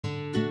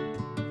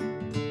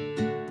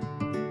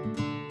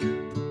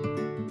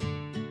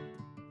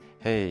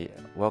Hey,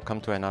 welcome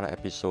to another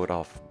episode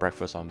of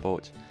Breakfast on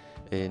Boat.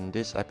 In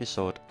this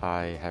episode,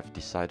 I have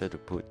decided to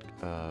put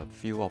a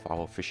few of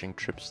our fishing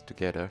trips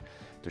together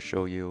to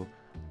show you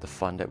the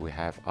fun that we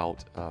have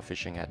out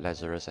fishing at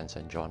Lazarus and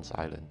St. John's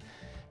Island.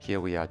 Here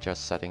we are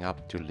just setting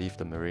up to leave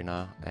the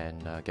marina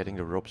and getting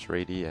the ropes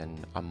ready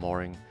and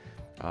unmooring.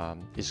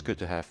 It's good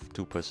to have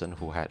two persons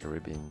who had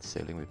already been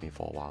sailing with me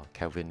for a while,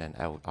 Kelvin and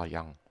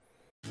Young.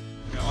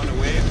 We're on the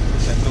way to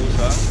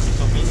Sentosa,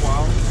 so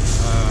meanwhile,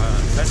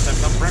 let's have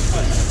some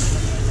breakfast.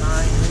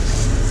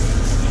 Nice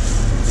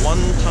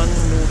wonton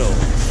noodle.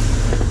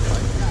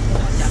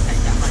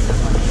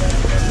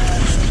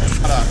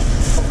 好了，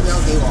不要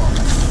给我。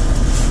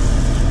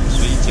水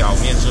饺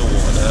面是我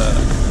的，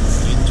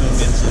云吞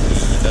面是你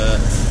的。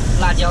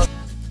辣椒。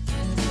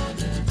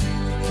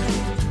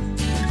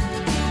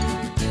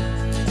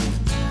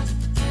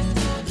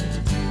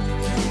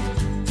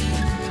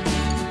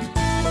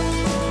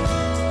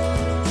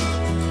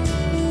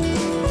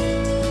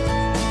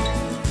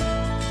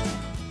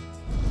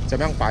怎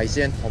樣擺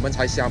先？我們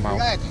踩下錨。而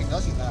家係停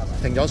咗船㗎啦，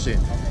停咗船。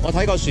我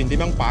睇個船點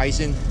樣擺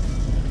先。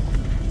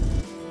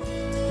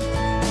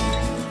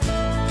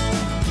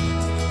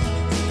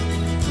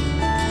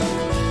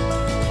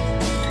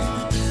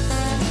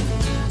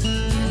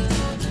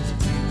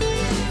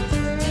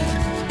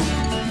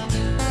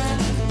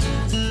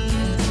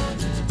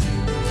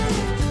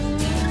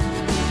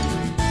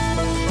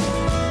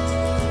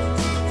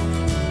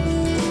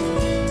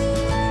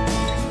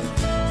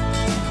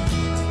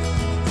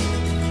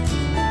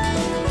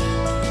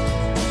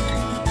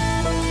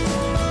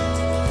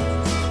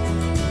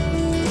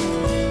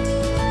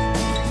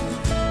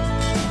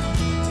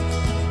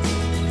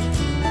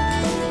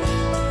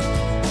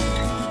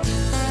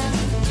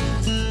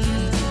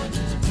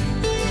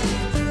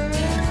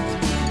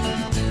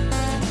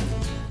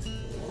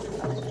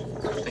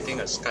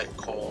A Skype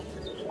call,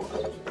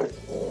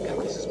 and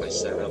this is my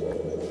setup.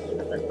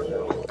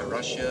 I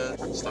rush here,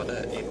 started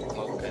at 8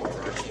 o'clock and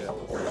arrived here at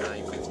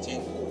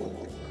 9:15.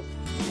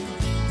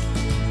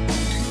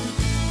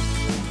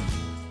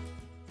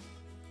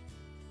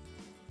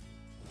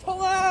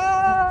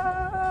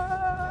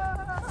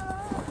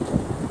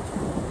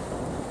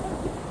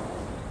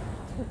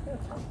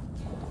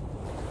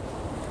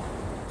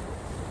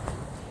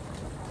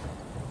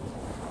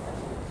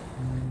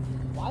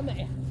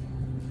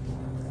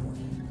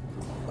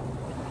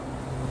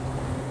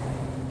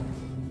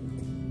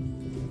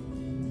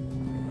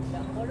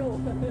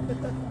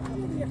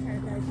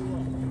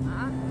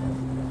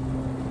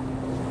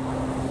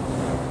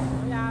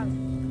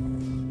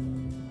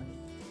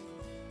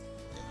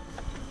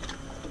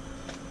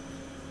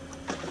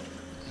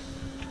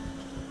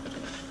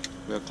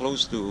 We are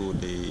close to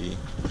the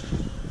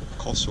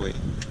causeway,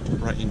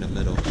 right in the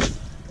middle.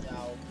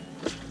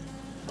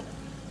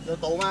 有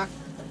到嗎？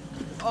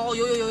哦，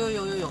有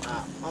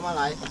啊，慢慢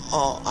嚟。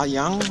Oh,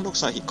 Young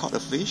looks like he caught a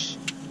fish.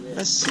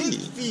 Let's see.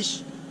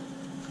 Fish.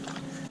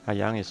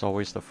 Young is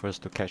always the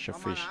first to catch a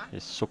fish.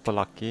 He's super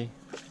lucky,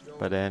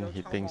 but then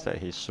he thinks that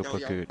he's super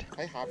good.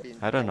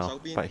 I don't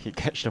know, but he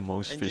catch the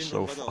most fish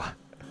so far.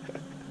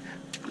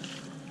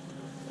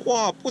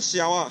 哇，不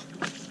小啊！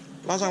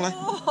拉上来。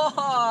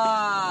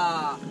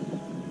哇！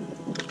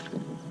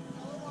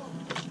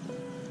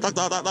得。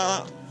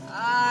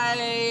哎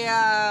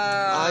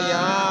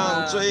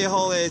呀，最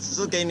后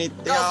是给你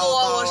钓到了。告诉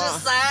我是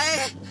谁？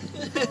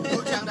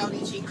我抢到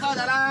你请客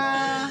的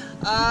啦！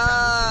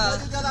啊！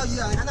钓到鱼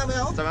了，你看到没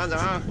有？怎么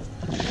样？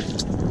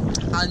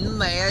很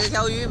美啊，这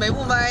条鱼美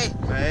不美？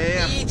美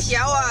呀！一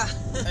条啊！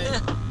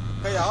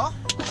可以哦。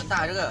很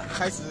大这个。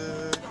开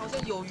始。好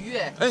像有鱼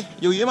哎。哎，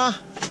有鱼吗？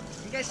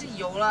应该是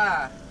有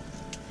啦。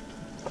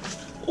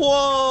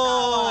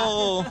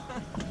哇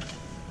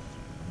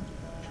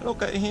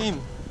 ！Look at him.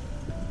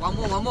 One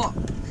more.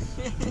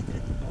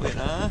 Wait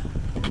啊！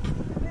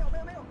没有。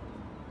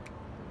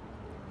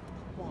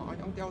哇，阿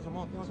阳钓什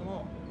么？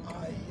哎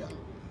呀，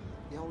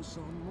钓什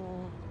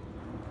么？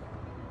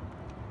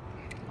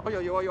哎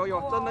呦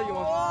有，真的有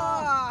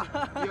啊！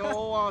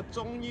有啊，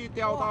终于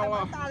钓到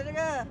了！大的这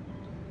个。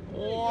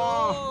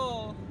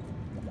哇！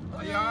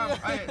哎呀，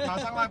打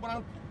上来，不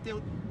然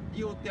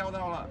又钓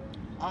到了，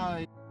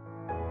哎。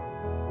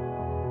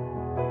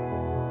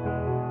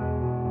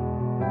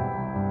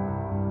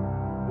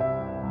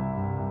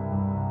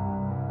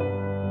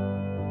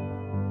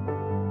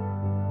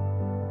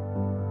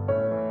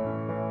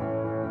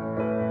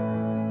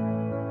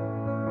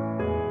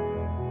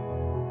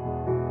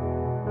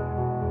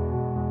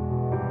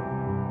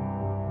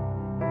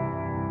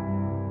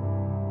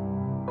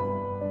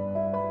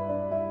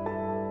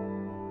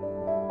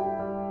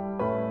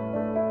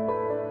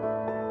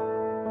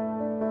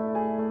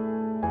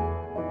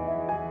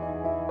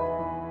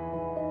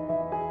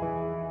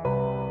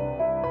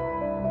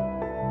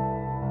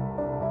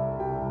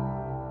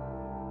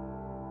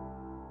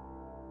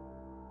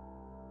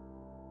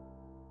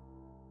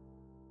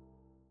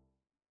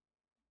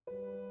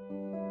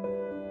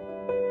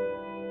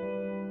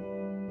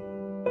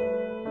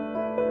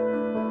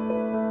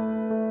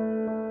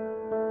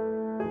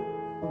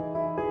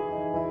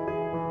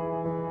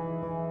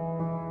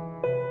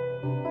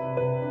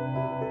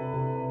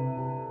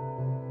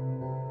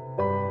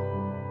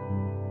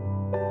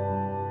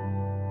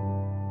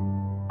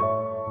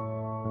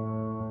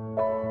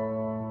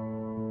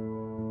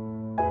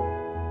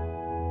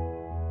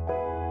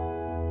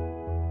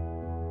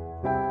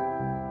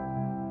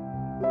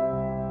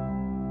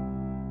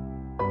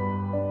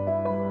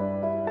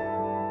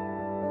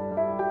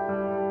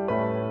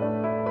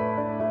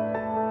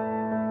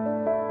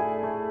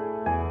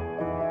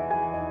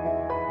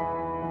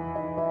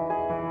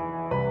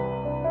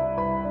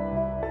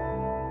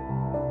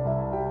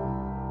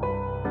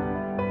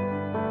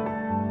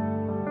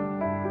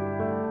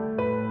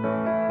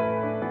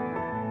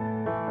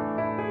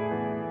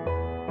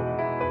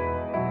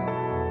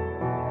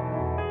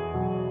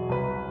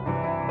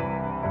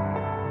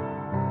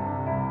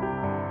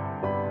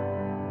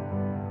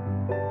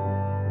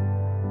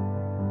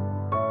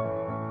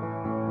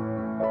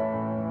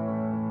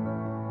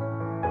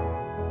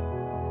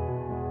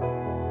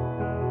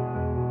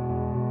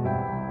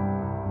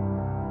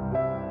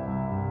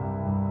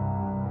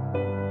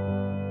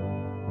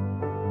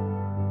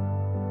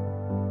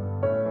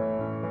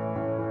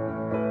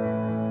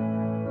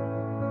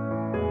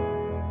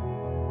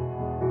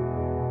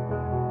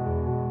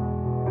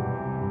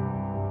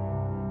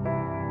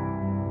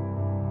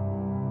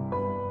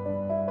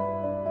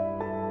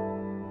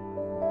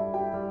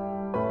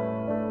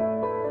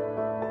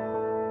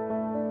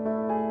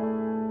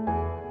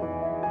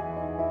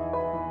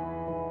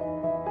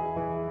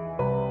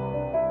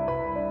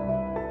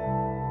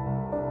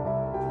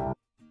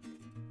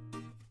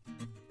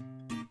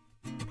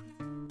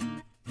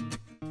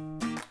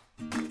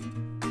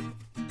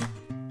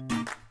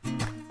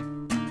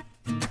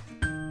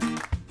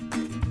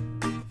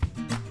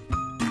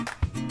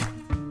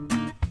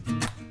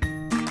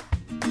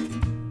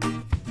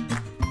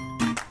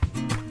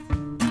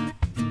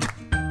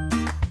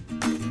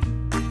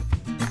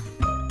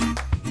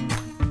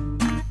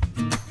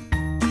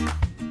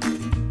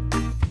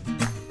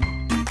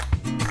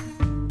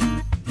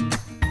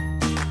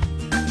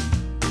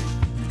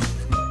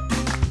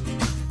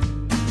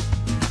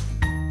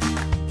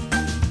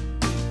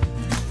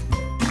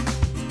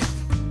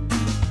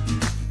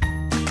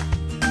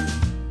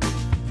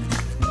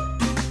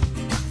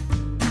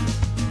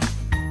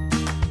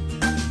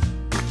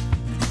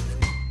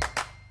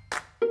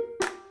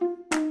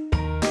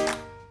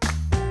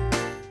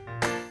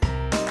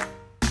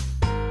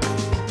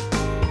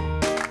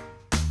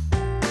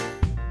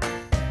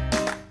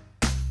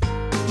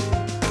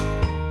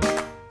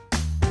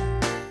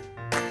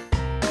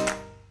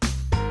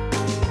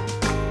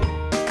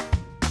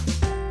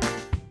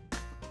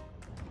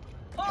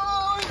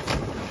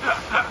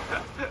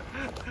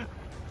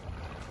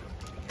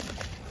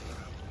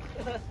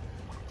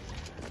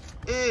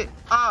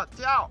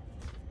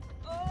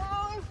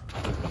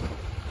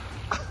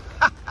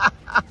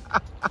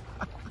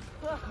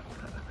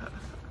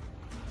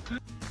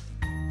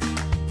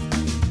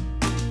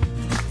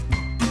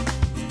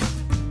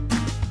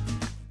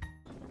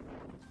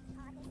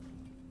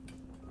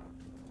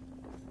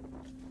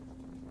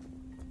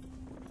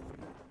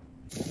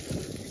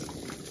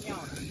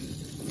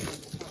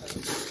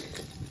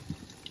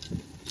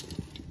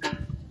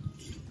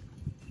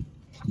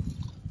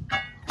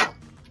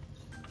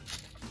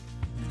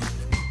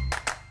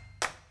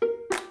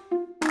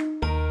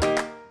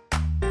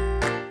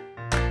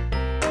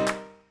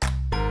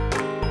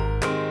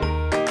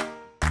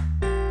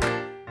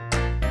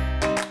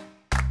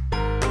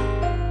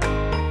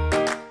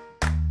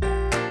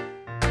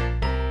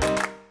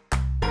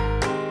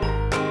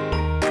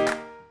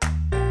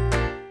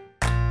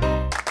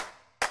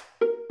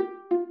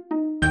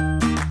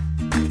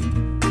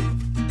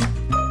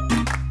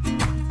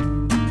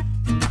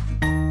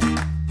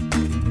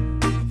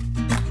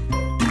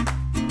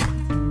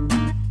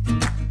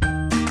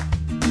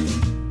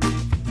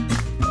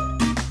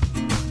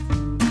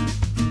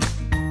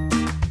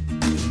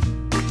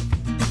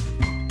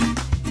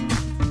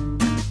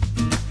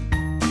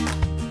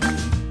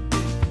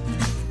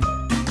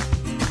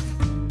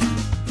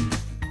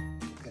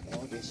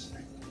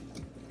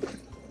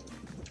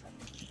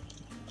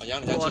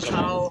哇，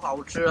超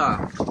好吃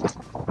啊！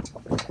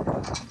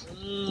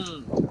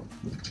嗯。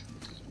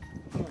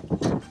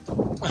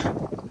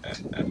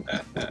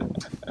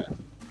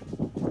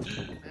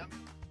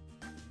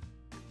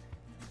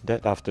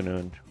That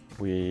afternoon,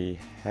 we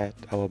had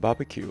our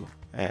barbecue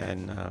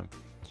and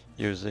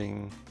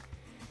using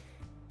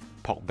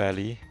pork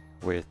belly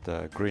with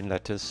green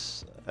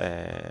lettuce,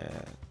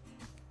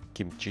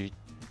 kimchi,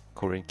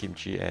 Korean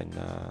kimchi, and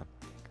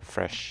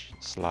fresh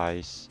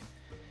sliced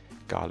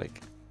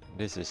garlic.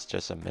 This is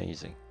just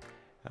amazing.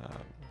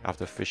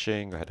 After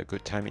fishing, we had a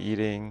good time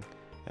eating,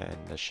 and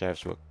the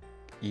chefs were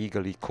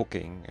eagerly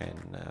cooking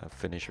and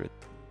finished with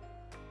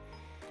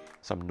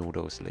some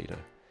noodles later.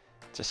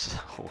 Just a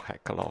whole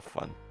heck of a lot of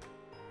fun.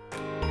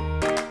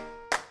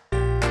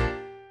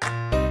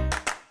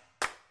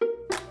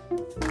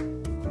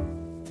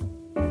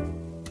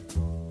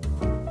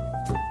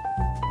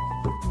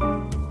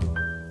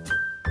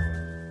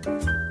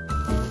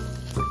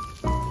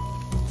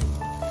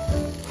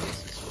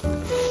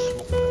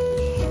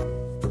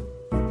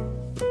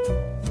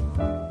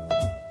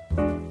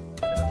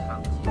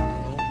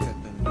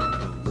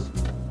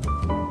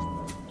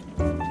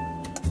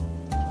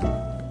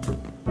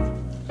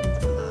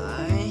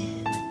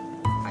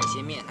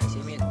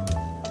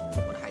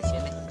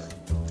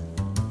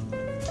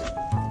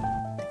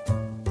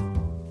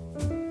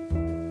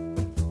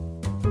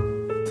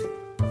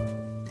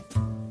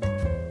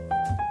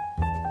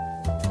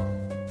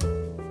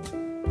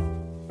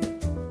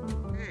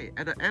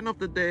 At the end of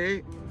the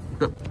day,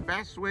 the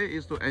best way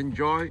is to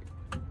enjoy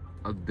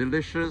a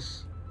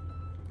delicious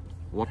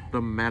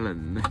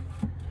watermelon.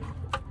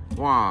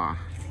 哇，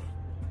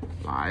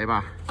来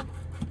吧，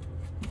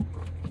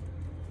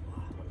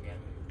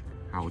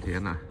好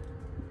甜啊！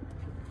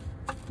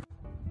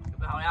准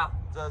备好了？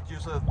这就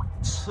是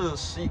吃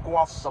西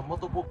瓜什么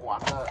都不管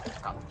的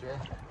感觉。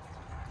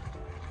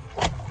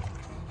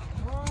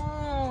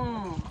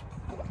嗯，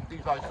滴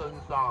在身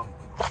上，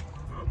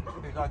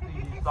滴在地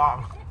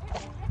上。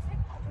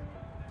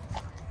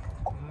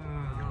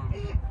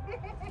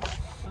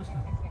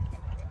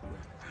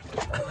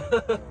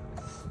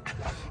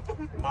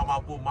 妈妈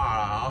不骂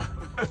了啊，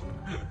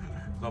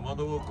什么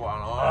都不管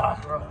了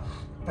啊。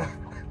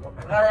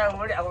刚才我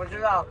们两个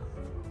知道，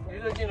一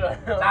个劲的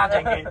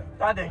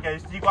差点给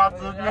西瓜汁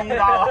晕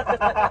到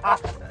了。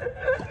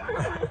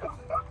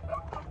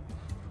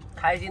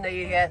开心的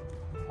一天，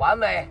完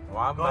美，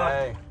完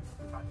美。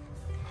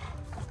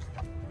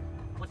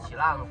不起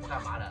浪不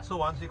干嘛的。吃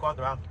完西瓜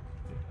怎么样？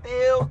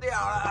丢掉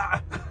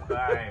了。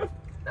对。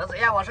 能怎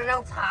样？我身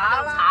上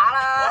擦了，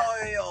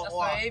哎呦，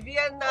随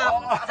便的，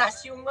打他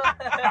胸啊！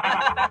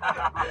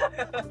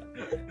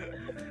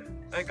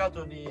哎，告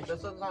诉你的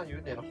身上有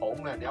点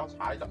红了，你要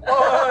擦一下。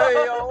哎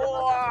呦，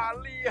哇，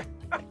厉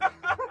害！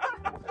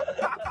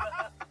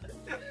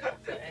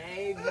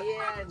随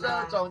便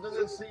的，这种就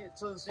是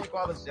吃西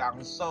瓜的享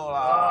受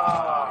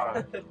啦。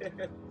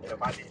有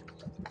8点。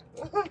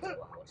好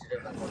吃这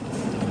个。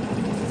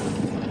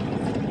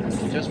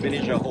 We just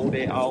finished a whole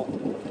day out,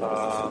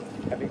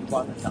 having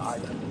fun on the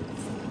island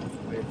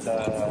with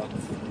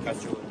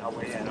Kaju,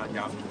 Away, and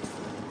Anyam.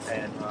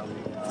 And we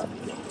are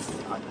in the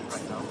island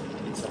right now.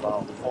 It's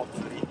about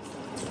 4:30.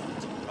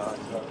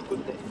 It's a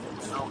good day.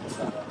 Now it's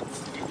a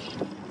beach.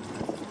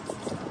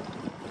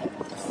 And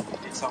we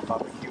did some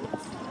barbecue,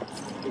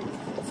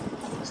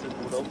 instant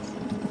noodles,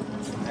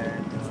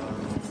 and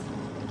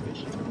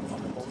fishing on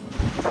the boat.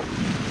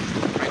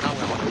 Right now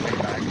we're on the way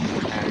back,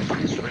 and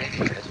it's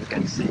raining as you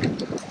can see.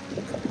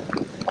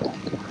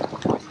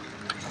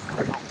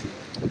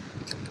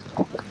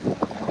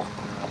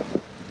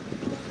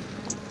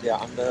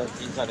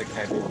 Inside the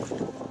cabin.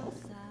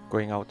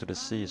 Going out to the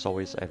sea is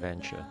always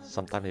adventure.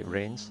 Sometimes it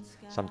rains,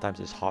 sometimes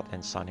it's hot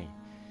and sunny.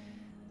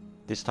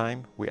 This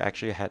time we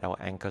actually had our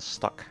anchor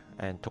stuck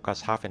and took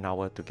us half an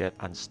hour to get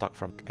unstuck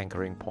from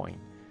anchoring point.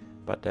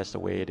 But that's the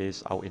way it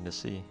is out in the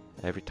sea.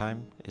 Every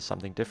time is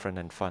something different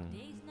and fun.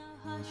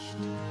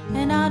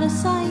 And out of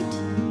sight,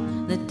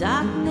 the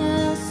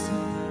darkness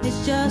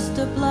is just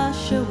a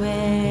blush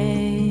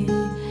away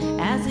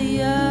as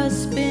the earth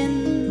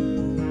spins.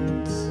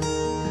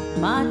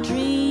 My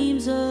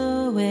dreams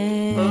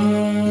away.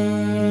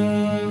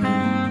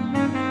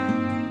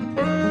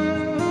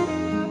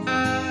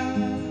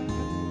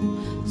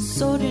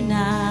 So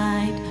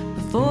tonight,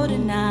 before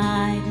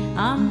tonight,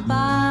 I'm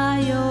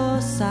by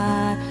your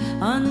side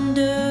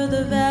under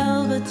the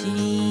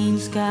velveteen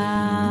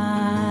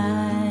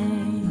sky.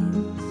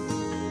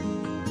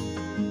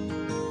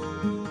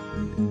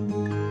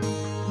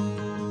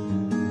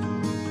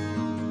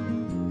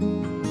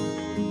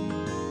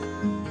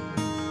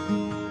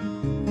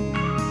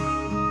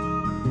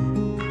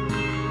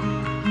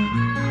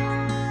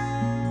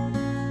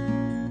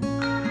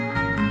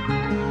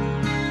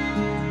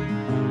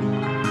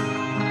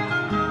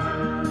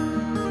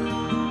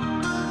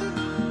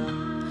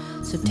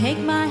 So take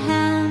my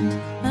hand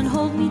and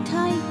hold me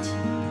tight.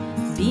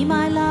 Be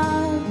my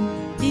love,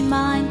 be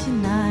mine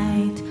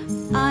tonight.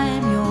 I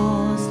am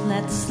yours,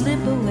 let's slip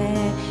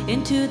away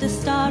into the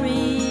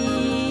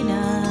starry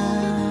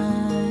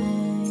night.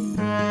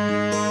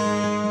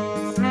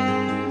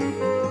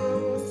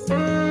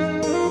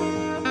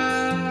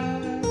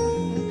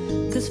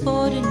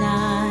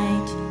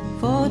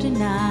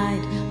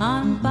 tonight.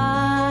 I'm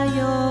by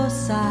your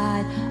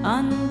side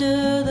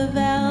under the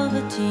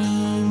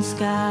velveteen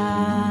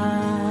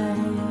sky.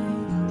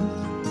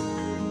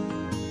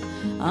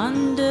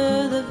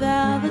 Under the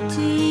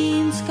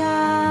velveteen sky.